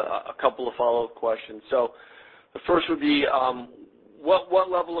just have a couple of follow-up questions. So the first would be,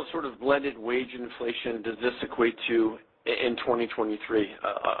 what level of sort of blended wage inflation does this equate to in 2023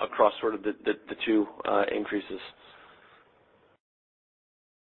 across sort of the two increases?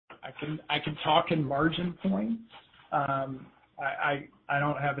 I can talk in margin points. I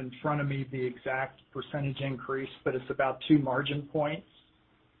don't have in front of me the exact percentage increase, but it's about 2 margin points.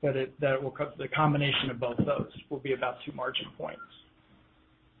 but the combination of both those will be about 2 margin points.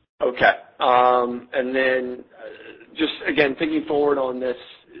 Okay. And then just again, thinking forward on this,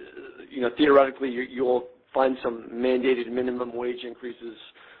 theoretically you'll find some mandated minimum wage increases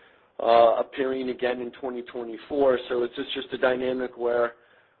appearing again in 2024. So is this just a dynamic where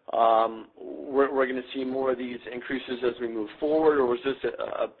we're going to see more of these increases as we move forward, or was this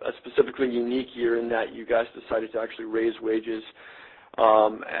a specifically unique year in that you guys decided to actually raise wages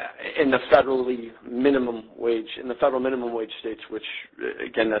in the federal minimum wage states, which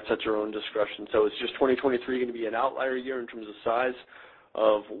again, that's at your own discretion. So is just 2023 going to be an outlier year in terms of size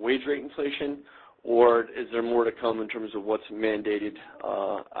of wage rate inflation, or is there more to come in terms of what's mandated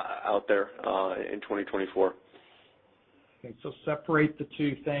out there in 2024? Okay, so separate the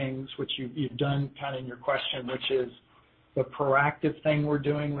two things, which you've done kind of in your question, which is the proactive thing we're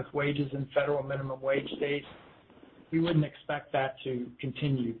doing with wages in federal minimum wage states. We wouldn't expect that to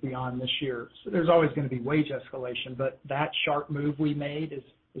continue beyond this year. So there's always going to be wage escalation, but that sharp move we made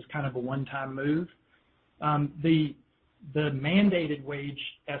is kind of a one-time move. The mandated wage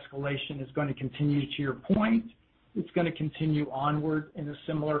escalation is going to continue, to your point. It's going to continue onward in a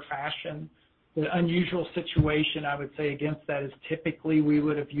similar fashion. The unusual situation, I would say, against that is typically we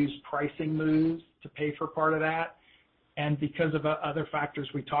would have used pricing moves to pay for part of that. And because of other factors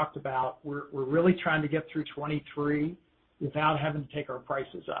we talked about, we're really trying to get through 23 without having to take our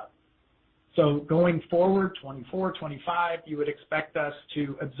prices up. So going forward, 24, 25, you would expect us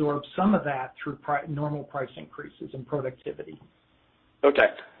to absorb some of that through normal price increases and productivity. Okay.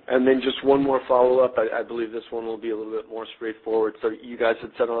 And then just one more follow-up. I believe this one will be a little bit more straightforward. So you guys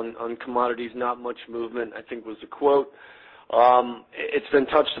had said on commodities, not much movement, I think was the quote. It's been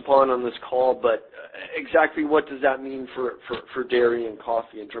touched upon on this call, but exactly what does that mean for dairy and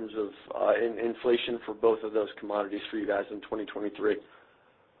coffee in terms of inflation for both of those commodities for you guys in 2023?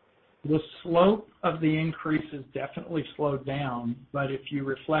 The slope of the increase has definitely slowed down, but if you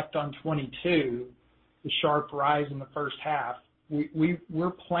reflect on 22, the sharp rise in the first half,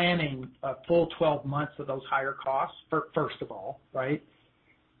 we're planning a full 12 months of those higher costs, first of all, right?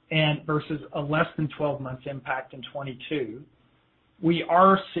 And versus a less than 12 months impact in 22. We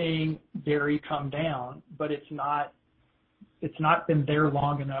are seeing dairy come down, but it's not been there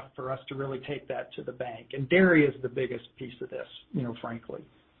long enough for us to really take that to the bank. And dairy is the biggest piece of this, frankly.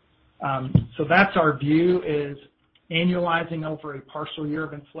 So that's our view, is annualizing over a partial year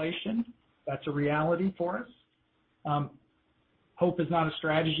of inflation. That's a reality for us. Hope is not a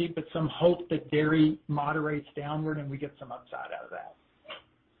strategy, but some hope that dairy moderates downward and we get some upside out of that.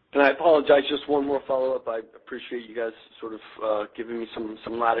 And I apologize, just one more follow-up. I appreciate you guys sort of giving me some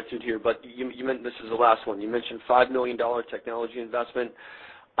latitude here, but you meant this is the last one. You mentioned $5 million technology investment.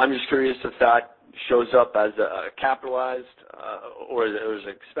 I'm just curious if that shows up as a capitalized or as an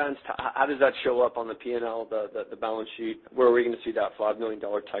expense. How does that show up on the P&L, the balance sheet? Where are we going to see that $5 million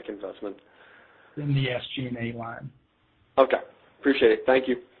tech investment? In the SG&A line. Okay. Appreciate it. Thank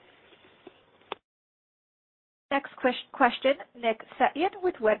you. Next question, Nick Setyan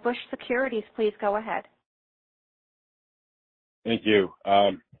with Wedbush Securities. Please go ahead. Thank you.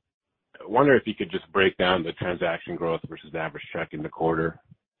 I wonder if you could just break down the transaction growth versus average check in the quarter.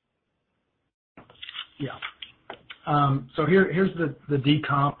 Yeah. So here's the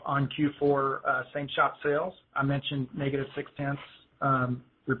decomp on Q4 same shop sales. I mentioned -0.6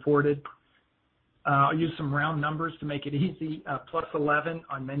 reported. I'll use some round numbers to make it easy. +11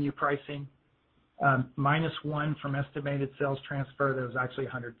 on menu pricing. -1 from estimated sales transfer. There was actually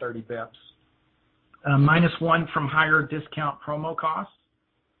 130 bips. -1 from higher discount promo costs.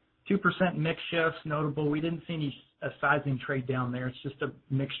 2% mix shifts. Notable, we didn't see any sizing trade down there. It's just a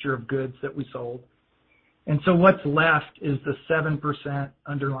mixture of goods that we sold. And so what's left is the 7%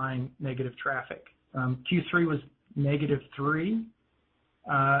 underlying negative traffic. Q3 was -3,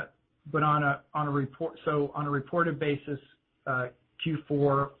 but on a reported basis,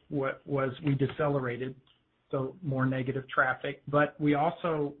 Q4 we decelerated, so more negative traffic. But we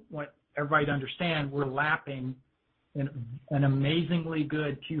also want everybody to understand we're lapping an amazingly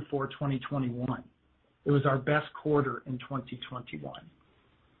good Q4 2021. It was our best quarter in 2021.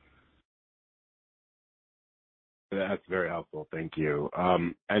 That's very helpful. Thank you.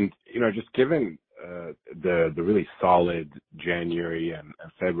 And just given the really solid January and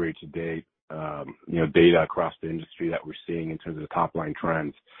February to date, data across the industry that we're seeing in terms of the top line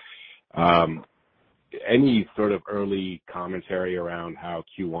trends, any sort of early commentary around how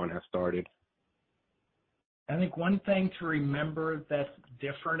Q1 has started? I think one thing to remember that's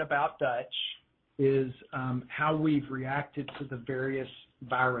different about Dutch is how we've reacted to the various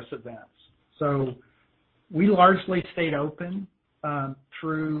virus events. So we largely stayed open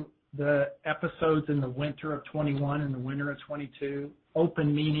through the episodes in the winter of 21 and the winter of 22,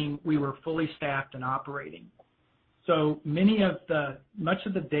 open meaning we were fully staffed and operating. So much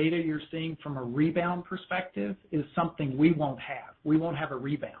of the data you're seeing from a rebound perspective is something we won't have. We won't have a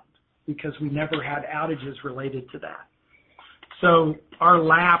rebound because we never had outages related to that. So our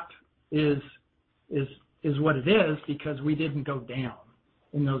lap is what it is because we didn't go down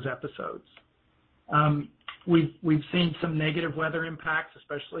in those episodes. We've seen some negative weather impacts,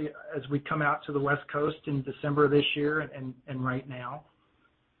 especially as we come out to the West Coast in December of this year and right now.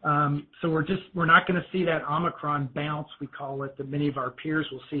 So we're not going to see that Omicron bounce, we call it, that many of our peers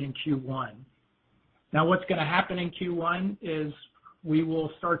will see in Q1. Now, what's going to happen in Q1 is we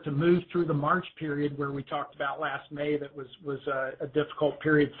will start to move through the March period where we talked about last May that was a difficult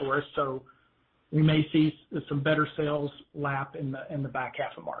period for us. So we may see some better sales lap in the back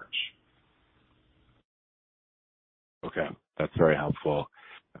half of March. Okay, that's very helpful.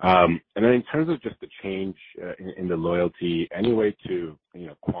 And then in terms of just the change in the loyalty, any way to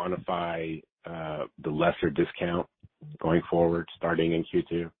quantify the lesser discount going forward, starting in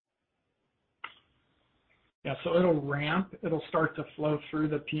Q2? Yeah, so it'll ramp. It'll start to flow through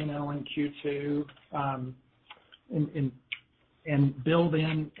the P&L in Q2 and build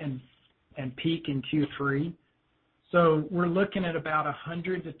in and peak in Q3. So we're looking at about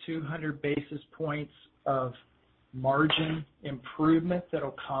 100 to 200 basis points of margin improvement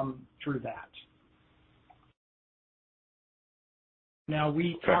that'll come through that. Now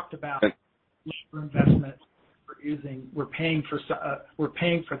we talked about labor investment we're paying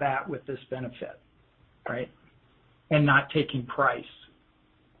for that with this benefit, right? And not taking price.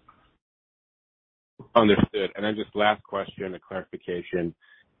 Understood. And then just last question, a clarification.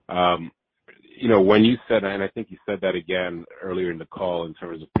 When you said, and I think you said that again earlier in the call in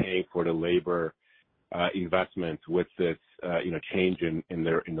terms of paying for the labor investments with this, change in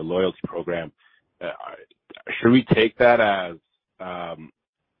the loyalty program, should we take that as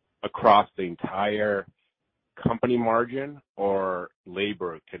across the entire company margin, or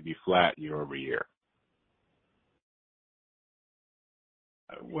labor could be flat year over year?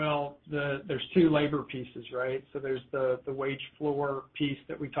 Well, there's two labor pieces, right? So there's the wage floor piece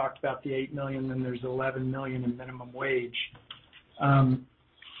that we talked about, the $8 million, and there's $11 million in minimum wage.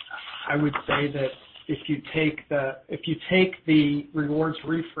 I would say that if you take the rewards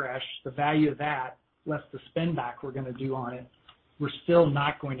refresh, the value of that, less the spend back we're going to do on it, we're still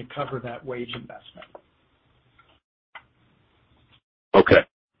not going to cover that wage investment. Okay,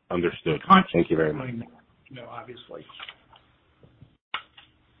 understood. Thank you very much. Obviously.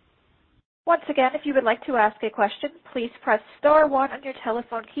 Once again, if you would like to ask a question, please press star one on your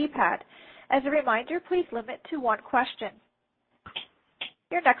telephone keypad. As a reminder, please limit to one question.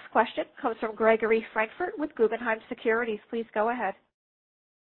 Your next question comes from Gregory Francfort with Guggenheim Securities. Please go ahead.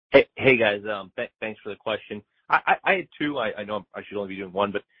 Hey guys, thanks for the question. I had two. I know I should only be doing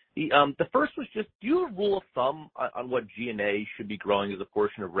one, but the first was just, do you have a rule of thumb on what G&A should be growing as a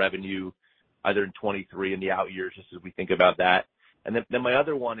portion of revenue, either in 23 and the out years, just as we think about that? And then my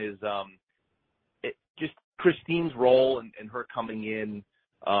other one is just Christine's role and her coming in.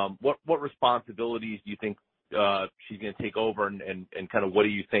 What responsibilities do you think she's going to take over, and kind of what do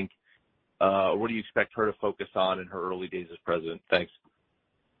you think, what do you expect her to focus on in her early days as president? Thanks.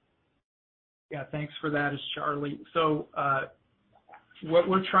 Yeah, thanks for that. It's Charlie. So what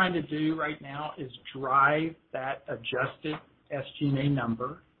we're trying to do right now is drive that adjusted SG&A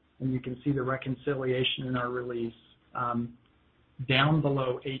number, and you can see the reconciliation in our release, down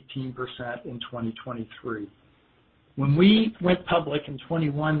below 18% in 2023. When we went public in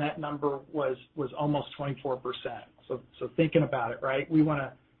 21, that number was almost 24%. So thinking about it, right? We want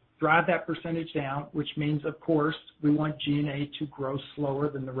to drive that percentage down, which means, of course, we want G&A to grow slower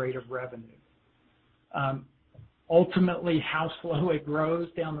than the rate of revenue. Ultimately, how slow it grows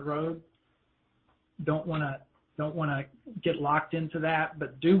down the road, don't want to get locked into that,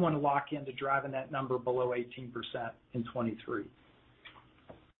 but do want to lock into driving that number below 18% in 23.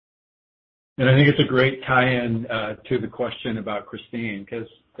 And I think it's a great tie-in to the question about Christine, because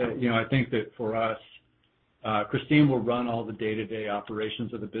I think that for us, Christine will run all the day-to-day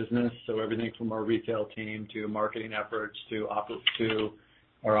operations of the business. So everything from our retail team to marketing efforts to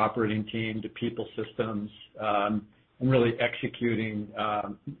our operating team to people systems, and really executing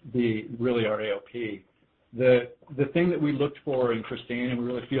our AOP. The thing that we looked for in Christine, and we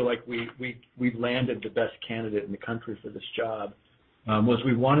really feel like we landed the best candidate in the country for this job, was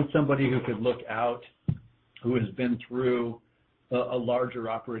we wanted somebody who could look out, who has been through a larger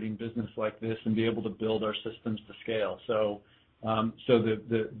operating business like this and be able to build our systems to scale. So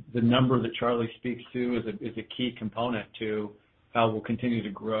the number that Charlie speaks to is a key component to how we'll continue to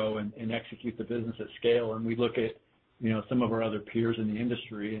grow and execute the business at scale. And we look at, some of our other peers in the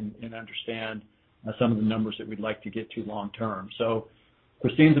industry and understand some of the numbers that we'd like to get to long term. So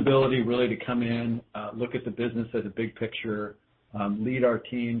Christine's ability really to come in, look at the business as a big picture, lead our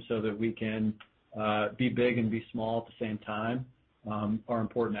team so that we can be big and be small at the same time, are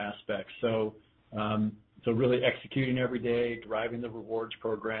important aspects. So really executing every day, driving the rewards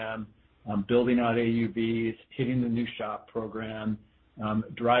program, building out AUVs, hitting the new shop program,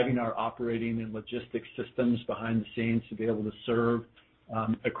 driving our operating and logistics systems behind the scenes to be able to serve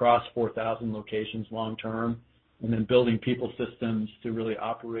across 4,000 locations long term, and then building people systems to really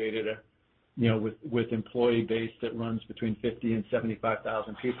operate at with employee base that runs between 50 and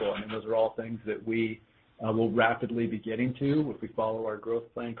 75,000 people. I mean, those are all things that we will rapidly be getting to if we follow our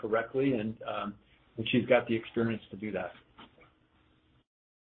growth plan correctly, and she's got the experience to do that.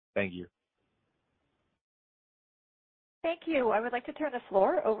 Thank you. Thank you. I would like to turn the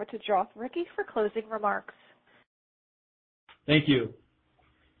floor over to Joth Ricci for closing remarks. Thank you.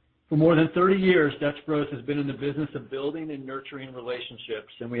 For more than 30 years, Dutch Bros has been in the business of building and nurturing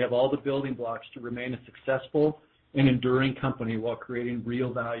relationships, and we have all the building blocks to remain a successful and enduring company while creating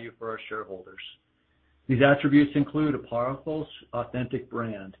real value for our shareholders. These attributes include a powerful, authentic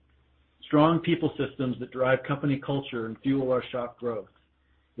brand, strong people systems that drive company culture and fuel our shop growth,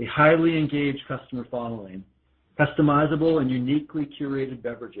 a highly engaged customer following, customizable and uniquely curated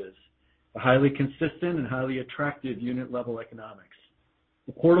beverages, a highly consistent and highly attractive unit-level economics,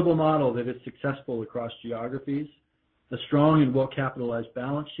 a portable model that is successful across geographies, a strong and well-capitalized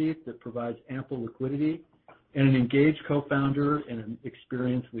balance sheet that provides ample liquidity, and an engaged co-founder and an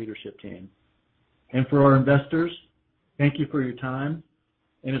experienced leadership team. And for our investors, thank you for your time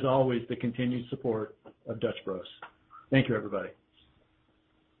and, as always, the continued support of Dutch Bros. Thank you, everybody.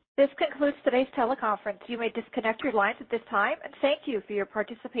 This concludes today's teleconference. You may disconnect your lines at this time, and thank you for your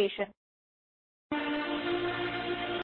participation.